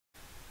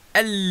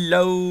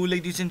Hello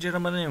ladies and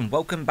gentlemen, and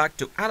welcome back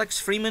to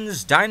Alex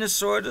Freeman's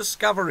Dinosaur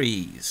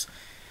Discoveries.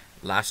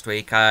 Last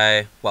week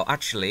I'm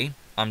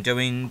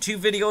doing 2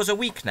 videos a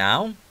week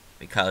now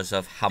because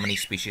of how many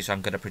species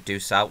I'm going to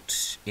produce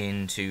out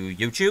into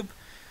YouTube.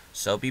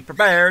 So be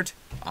prepared.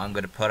 I'm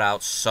going to put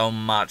out so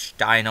much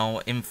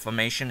dino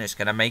information it's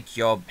going to make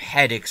your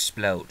head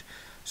explode.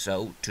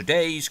 So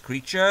today's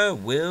creature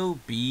will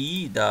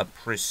be the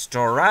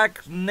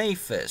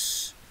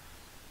Pritsterognathus.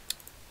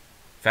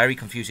 Very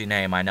confusing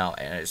name, I know,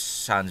 and it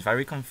sounds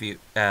very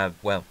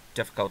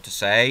difficult to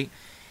say,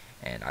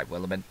 and I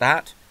will admit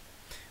that.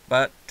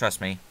 But trust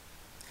me,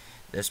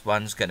 this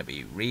one's gonna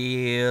be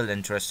real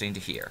interesting to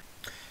hear.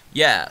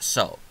 Yeah,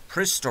 so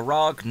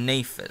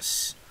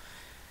Pritsterognathus.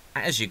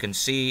 As you can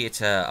see,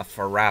 it's a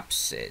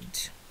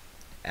therapsid.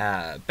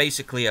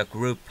 Basically a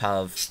group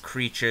of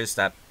creatures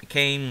that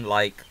became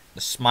like the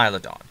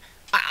Smilodon.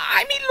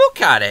 I mean, look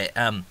at it.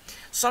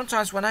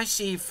 Sometimes when I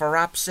see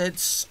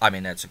therapsids, I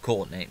mean, that's a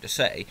cool name to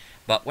say,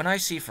 but when I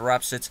see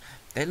therapsids,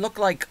 they look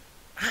like,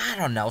 I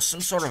don't know, some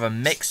sort of a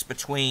mix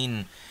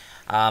between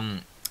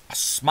a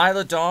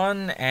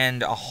Smilodon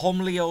and a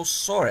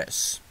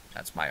Homleosaurus.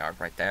 That's my art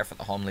right there for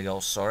the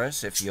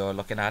Homleosaurus, if you're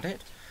looking at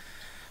it.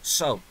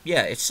 So,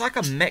 yeah, it's like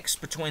a mix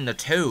between the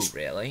two,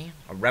 really.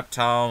 A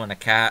reptile and a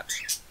cat.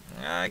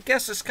 I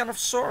guess it's kind of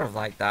sort of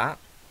like that.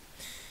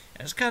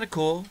 It's kind of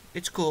cool.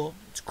 It's cool.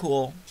 It's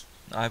cool,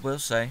 I will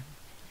say.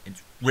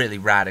 It's really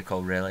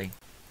radical, really.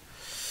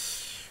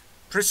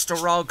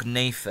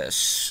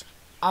 Pritsterognathus.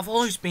 I've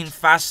always been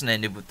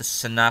fascinated with the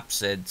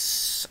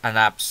synapsids,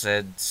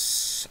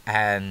 anapsids,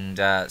 and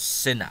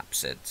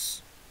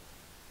synapsids.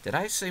 Did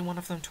I say one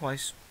of them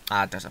twice?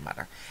 It doesn't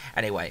matter.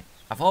 Anyway,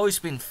 I've always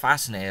been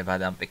fascinated by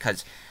them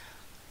because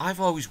I've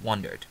always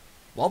wondered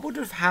what would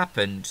have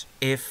happened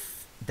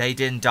if they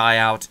didn't die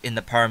out in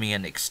the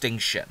Permian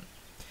extinction.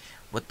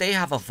 Would they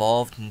have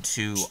evolved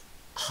into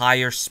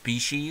higher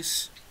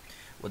species?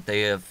 Would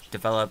they have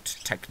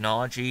developed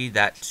technology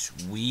that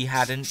we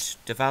hadn't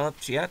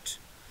developed yet?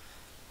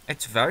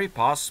 It's very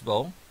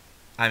possible.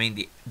 I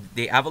mean,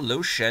 the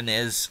evolution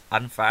is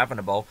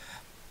unfathomable.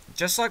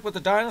 Just like with the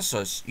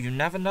dinosaurs, you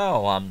never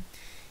know.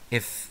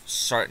 If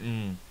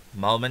certain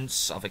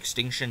moments of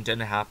extinction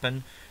didn't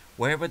happen,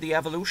 where would the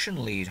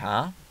evolution lead,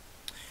 huh?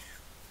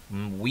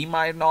 We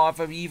might not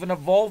have even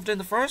evolved in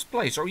the first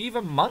place, or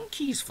even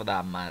monkeys for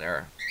that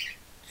matter.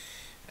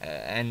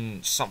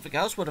 And something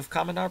else would have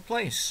come in our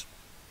place.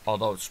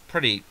 Although it's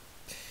pretty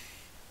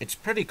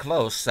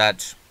close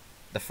that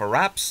the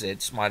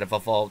therapsids might have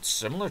evolved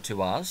similar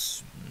to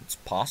us. It's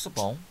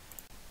possible.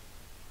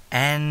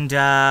 And,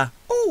 I'm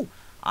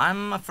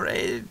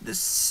afraid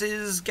this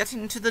is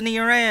getting to the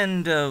near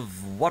end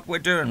of what we're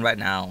doing right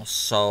now.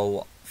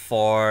 So,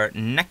 for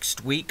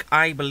next week,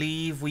 I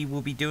believe we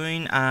will be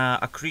doing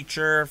a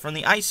creature from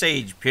the Ice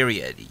Age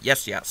period.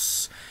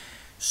 Yes.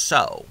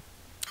 So,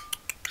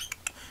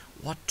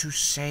 what to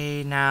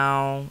say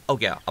now? Oh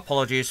yeah,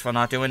 apologies for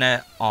not doing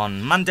it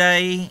on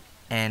Monday,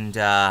 and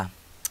I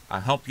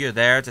hope you're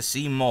there to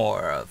see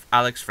more of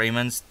Alex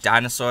Freeman's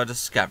Dinosaur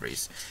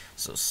Discoveries.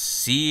 So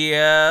see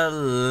ya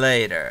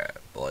later,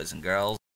 boys and girls.